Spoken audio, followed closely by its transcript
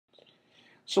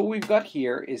So what we've got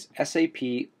here is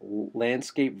SAP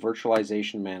Landscape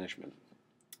Virtualization Management.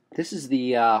 This is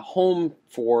the home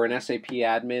for an SAP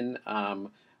admin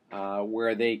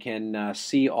where they can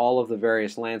see all of the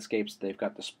various landscapes they've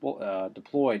got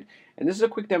deployed. And this is a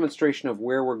quick demonstration of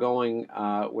where we're going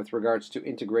with regards to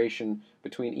integration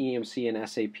between EMC and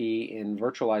SAP in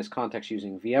virtualized context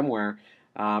using VMware,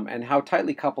 and how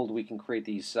tightly coupled we can create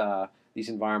these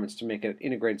environments to make an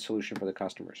integrated solution for the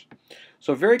customers.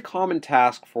 So a very common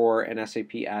task for an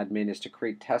SAP admin is to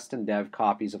create test and dev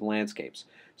copies of landscapes.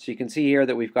 So you can see here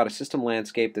that we've got a system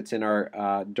landscape that's in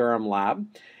our Durham lab,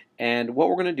 and what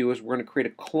we're going to do is we're going to create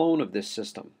a clone of this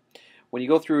system. When you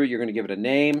go through, you're going to give it a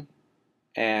name,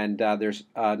 and notice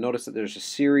that there's a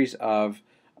series of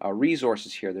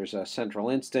resources here. There's a central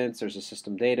instance, there's a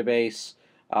system database.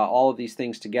 All of these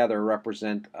things together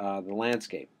represent the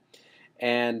landscape.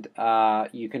 And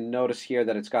you can notice here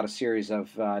that it's got a series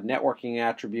of networking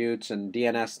attributes and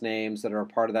DNS names that are a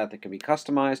part of that can be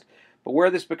customized. But where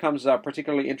this becomes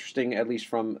particularly interesting, at least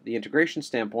from the integration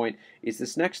standpoint, is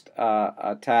this next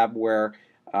tab where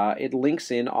it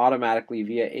links in automatically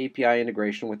via API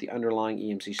integration with the underlying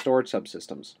EMC storage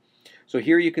subsystems. So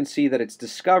here you can see that it's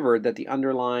discovered that the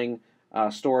underlying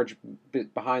storage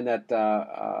behind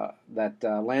that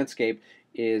landscape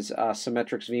is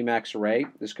Symmetrix VMAX array.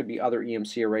 This could be other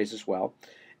EMC arrays as well.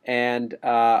 And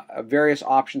various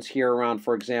options here around,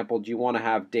 for example, do you want to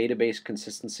have database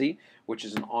consistency, which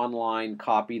is an online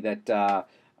copy that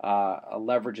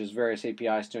leverages various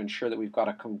APIs to ensure that we've got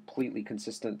a completely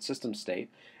consistent system state.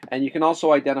 And you can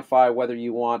also identify whether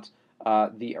you want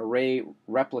the array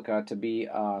replica to be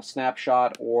a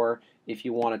snapshot or if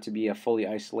you want it to be a fully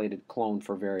isolated clone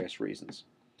for various reasons.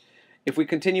 If we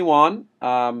continue on,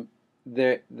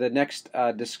 the next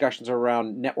discussions are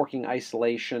around networking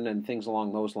isolation and things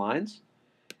along those lines.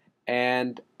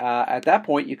 And at that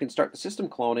point, you can start the system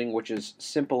cloning, which is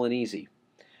simple and easy.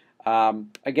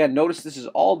 Again, notice this is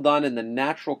all done in the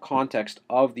natural context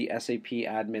of the SAP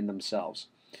admin themselves.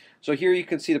 So here you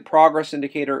can see the progress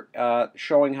indicator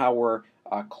showing how we're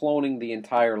cloning the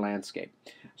entire landscape.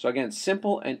 So again,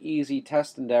 simple and easy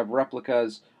test and dev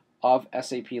replicas of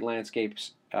SAP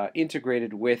Landscapes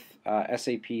integrated with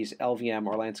SAP's LVM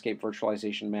or Landscape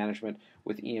Virtualization Management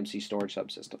with EMC Storage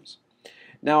subsystems.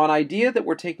 Now, an idea that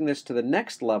we're taking this to the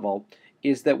next level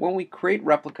is that when we create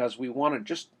replicas, we want to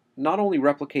just not only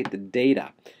replicate the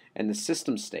data and the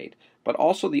system state, but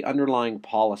also the underlying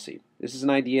policy. This is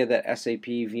an idea that SAP,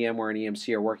 VMware, and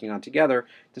EMC are working on together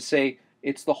to say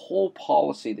it's the whole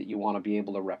policy that you want to be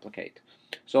able to replicate.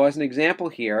 So as an example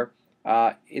here,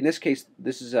 in this case,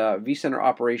 this is a vCenter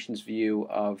operations view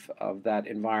of that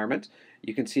environment.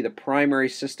 You can see the primary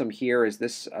system here is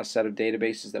this set of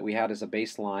databases that we had as a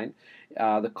baseline.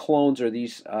 The clones are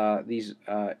these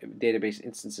database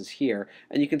instances here.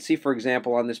 And you can see, for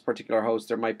example, on this particular host,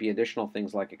 there might be additional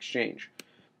things like Exchange.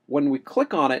 When we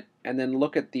click on it and then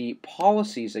look at the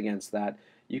policies against that,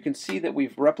 you can see that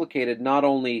we've replicated not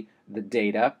only the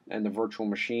data and the virtual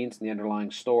machines and the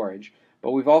underlying storage,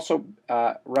 but we've also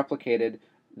replicated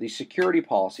the security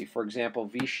policy. For example,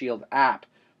 vShield app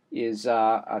is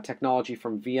a technology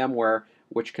from VMware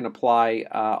which can apply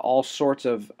all sorts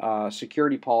of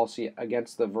security policy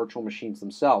against the virtual machines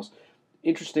themselves.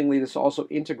 Interestingly, this also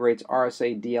integrates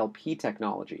RSA DLP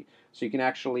technology. So you can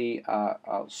actually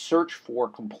search for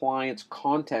compliance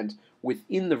content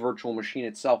within the virtual machine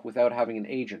itself without having an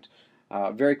agent.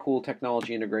 Very cool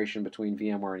technology integration between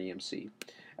VMware and EMC.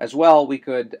 As well, we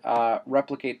could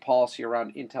replicate policy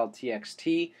around Intel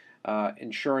TXT,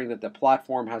 ensuring that the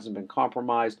platform hasn't been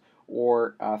compromised,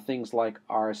 or things like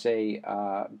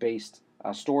RSA-based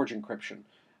storage encryption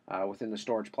within the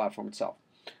storage platform itself.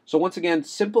 So once again,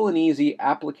 simple and easy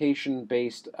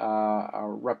application-based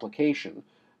replication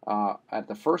at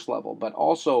the first level, but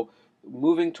also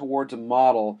moving towards a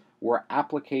model where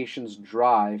applications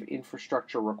drive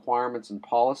infrastructure requirements and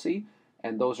policy,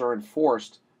 and those are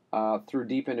enforced through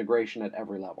deep integration at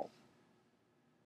every level.